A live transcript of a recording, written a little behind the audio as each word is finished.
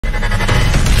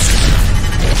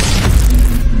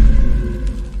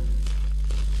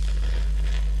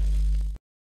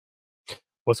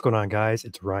What's going on, guys?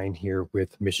 It's Ryan here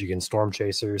with Michigan Storm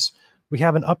Chasers. We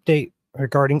have an update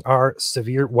regarding our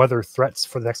severe weather threats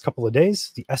for the next couple of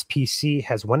days. The SPC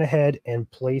has went ahead and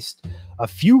placed a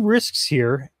few risks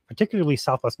here, particularly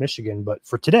Southwest Michigan. But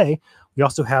for today, we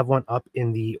also have one up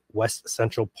in the west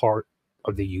central part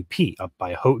of the UP, up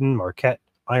by Houghton, Marquette,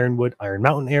 Ironwood, Iron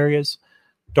Mountain areas.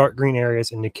 Dark green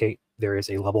areas indicate there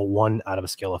is a level 1 out of a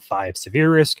scale of 5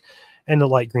 severe risk, and the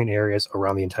light green areas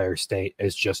around the entire state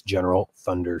is just general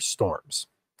thunderstorms.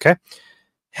 Okay.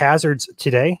 Hazards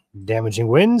today, damaging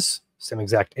winds, same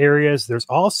exact areas. There's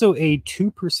also a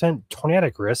 2%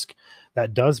 tornadic risk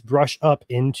that does brush up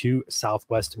into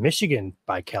southwest Michigan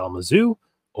by Kalamazoo,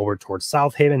 over towards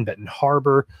South Haven, Benton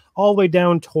Harbor, all the way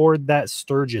down toward that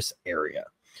Sturgis area.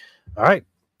 All right,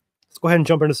 let's go ahead and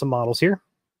jump into some models here.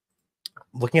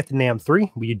 Looking at the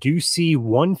NAM3, we do see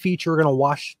one feature we're going to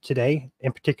watch today,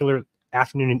 in particular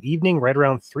afternoon and evening, right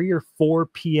around 3 or 4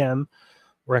 p.m.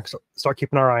 We're going to start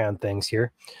keeping our eye on things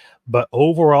here. But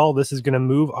overall, this is going to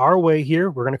move our way here.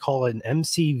 We're going to call it an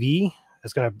MCV.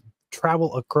 It's going to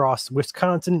travel across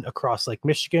Wisconsin, across Lake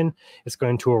Michigan. It's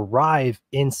going to arrive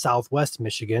in southwest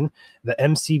Michigan. The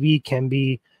MCV can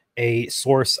be a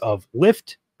source of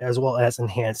lift as well as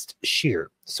enhanced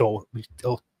shear. So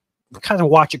we'll kind of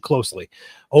watch it closely.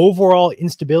 Overall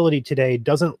instability today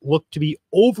doesn't look to be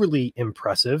overly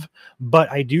impressive,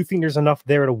 but I do think there's enough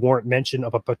there to warrant mention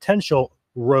of a potential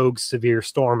rogue severe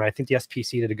storm. I think the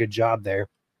SPC did a good job there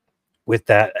with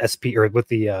that SP, or with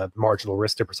the marginal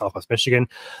risk there for Southwest Michigan.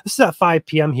 This is at 5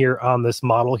 p.m. here on this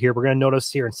model here. We're going to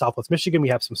notice here in Southwest Michigan, we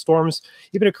have some storms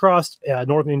even across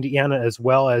northern Indiana, as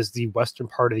well as the western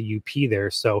part of the UP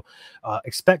there. So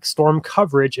expect storm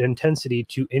coverage and intensity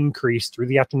to increase through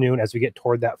the afternoon as we get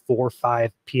toward that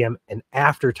 4-5 p.m. and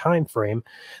after time frame.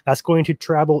 That's going to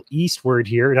travel eastward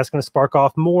here, and that's going to spark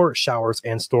off more showers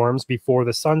and storms before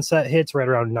the sunset hits right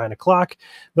around 9 o'clock.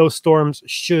 Those storms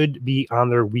should be on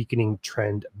their weakening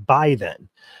trend by then.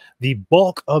 The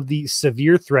bulk of the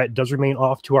severe threat does remain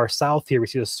off to our south here. We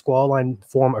see the squall line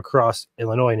form across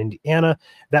Illinois and Indiana.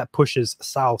 That pushes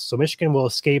south. So Michigan will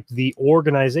escape the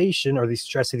organization, or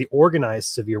the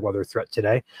organized severe weather threat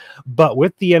today. But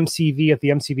with the MCV, if the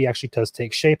MCV actually does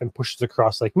take shape and pushes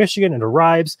across Lake Michigan and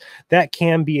arrives, that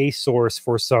can be a source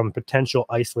for some potential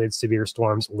isolated severe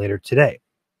storms later today.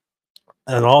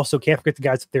 And also, can't forget the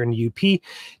guys up there in the UP.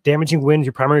 Damaging winds,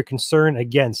 your primary concern.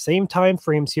 Again, same time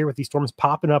frames here with these storms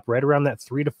popping up right around that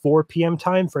 3 to 4 p.m.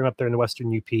 time frame up there in the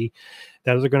western UP.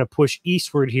 Those are going to push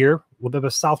eastward here. A little bit of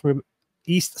a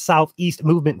southeast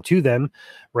movement to them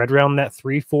right around that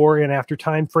 3-4 and after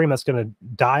time frame. That's going to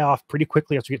die off pretty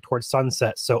quickly as we get towards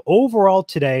sunset. So overall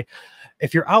today,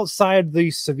 if you're outside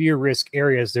the severe risk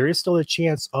areas, there is still a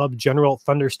chance of general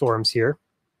thunderstorms here.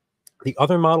 The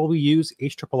other model we use,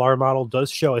 HRRR model,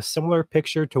 does show a similar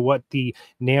picture to what the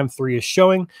NAM3 is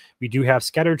showing. We do have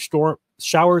scattered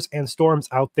showers and storms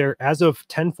out there as of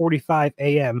 10:45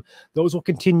 a.m. Those will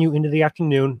continue into the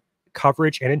afternoon.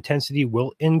 Coverage and intensity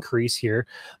will increase here,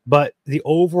 but the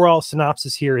overall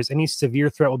synopsis here is any severe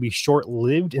threat will be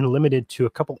short-lived and limited to a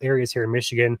couple areas here in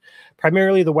Michigan,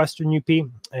 primarily the western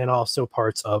UP and also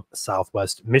parts of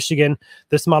southwest Michigan.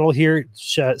 This model here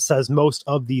says most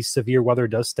of the severe weather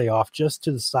does stay off just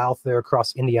to the south there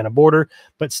across Indiana border,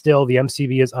 but still the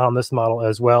MCV is on this model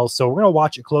as well. So we're going to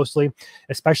watch it closely,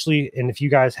 especially, and if you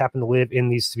guys happen to live in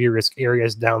these severe risk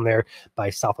areas down there by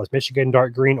southwest Michigan,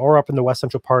 dark green, or up in the west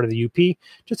central part of the UP,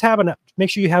 just make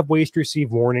sure you have ways to receive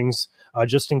warnings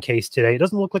just in case today. It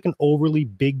doesn't look like an overly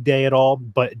big day at all,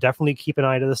 but definitely keep an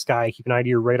eye to the sky, keep an eye to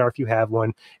your radar if you have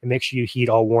one, and make sure you heed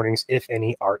all warnings if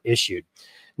any are issued.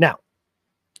 Now,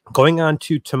 going on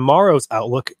to tomorrow's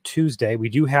outlook, Tuesday, we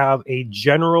do have a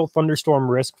general thunderstorm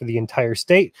risk for the entire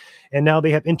state. And now they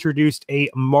have introduced a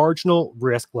marginal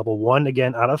risk, level 1,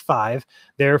 again, out of 5,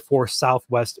 there for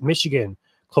southwest Michigan,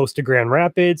 close to Grand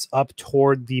Rapids, up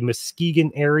toward the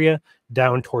Muskegon area,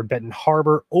 down toward Benton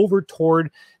Harbor, over toward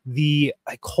the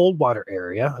Coldwater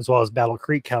area, as well as Battle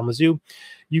Creek, Kalamazoo.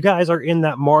 You guys are in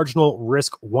that marginal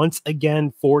risk once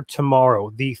again for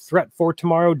tomorrow. The threat for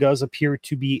tomorrow does appear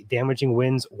to be damaging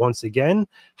winds once again.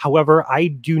 However, I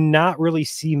do not really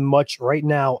see much right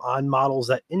now on models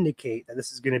that indicate that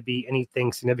this is going to be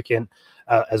anything significant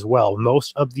as well.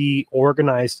 Most of the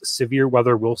organized severe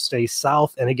weather will stay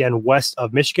south and again west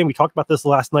of Michigan. We talked about this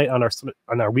last night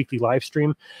on our weekly live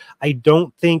stream. I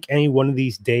don't think any one of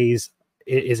these days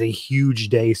is a huge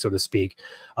day, so to speak.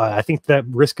 I think that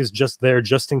risk is just there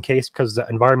just in case, because the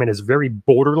environment is very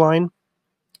borderline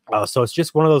So it's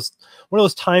just one of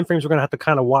those time frames we're going to have to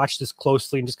kind of watch this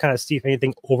closely and just kind of see if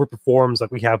anything overperforms,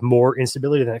 like we have more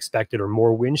instability than expected or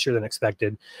more wind shear than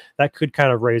expected. That could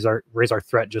kind of raise our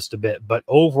threat just a bit. But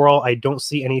overall, I don't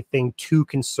see anything too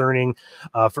concerning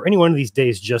for any one of these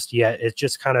days just yet. It's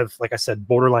just kind of, like I said,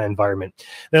 borderline environment.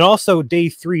 Then also day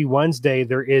 3, Wednesday,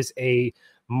 there is a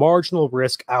marginal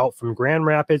risk out from Grand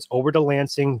Rapids over to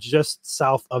Lansing, just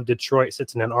south of Detroit,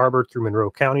 sits in Ann Arbor through Monroe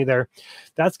County there.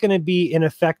 That's going to be in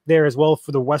effect there as well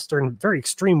for the western, very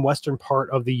extreme western part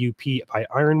of the UP by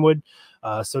Ironwood.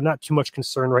 So not too much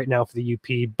concern right now for the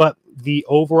UP, but the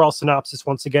overall synopsis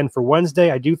once again for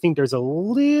Wednesday, I do think there's a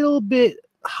little bit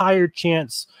higher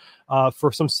chance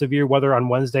for some severe weather on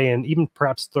Wednesday and even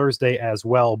perhaps Thursday as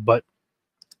well. But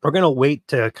we're going to wait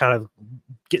to kind of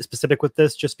get specific with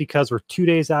this just because we're 2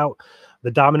 days out.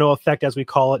 The domino effect, as we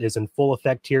call it, is in full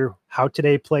effect here. How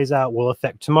today plays out will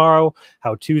affect tomorrow.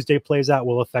 How Tuesday plays out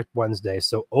will affect Wednesday.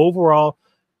 So overall,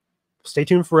 stay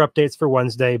tuned for updates for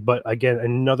Wednesday. But again,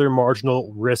 another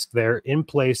marginal risk there in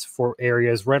place for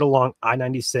areas right along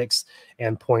I-96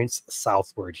 and points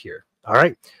southward here. All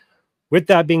right. With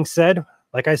that being said,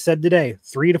 like I said today,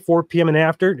 3 to 4 p.m. and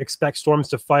after, expect storms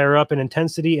to fire up in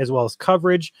intensity as well as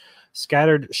coverage.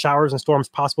 Scattered showers and storms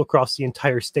possible across the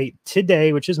entire state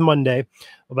today, which is Monday.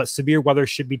 But severe weather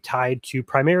should be tied to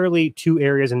primarily 2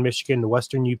 areas in Michigan, the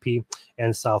western UP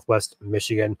and southwest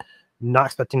Michigan. Not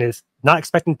expecting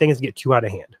things to get too out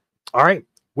of hand. All right.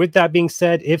 With that being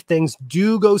said, if things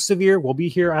do go severe, we'll be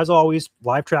here as always,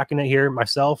 live tracking it here.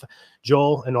 Myself,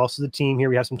 Joel, and also the team here.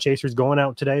 We have some chasers going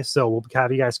out today, so we'll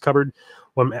have you guys covered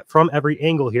from every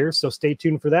angle here. So stay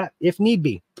tuned for that if need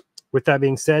be. With that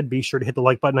being said, be sure to hit the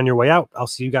like button on your way out. I'll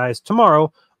see you guys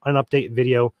tomorrow on an update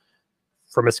video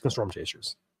from Michigan Storm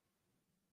Chasers.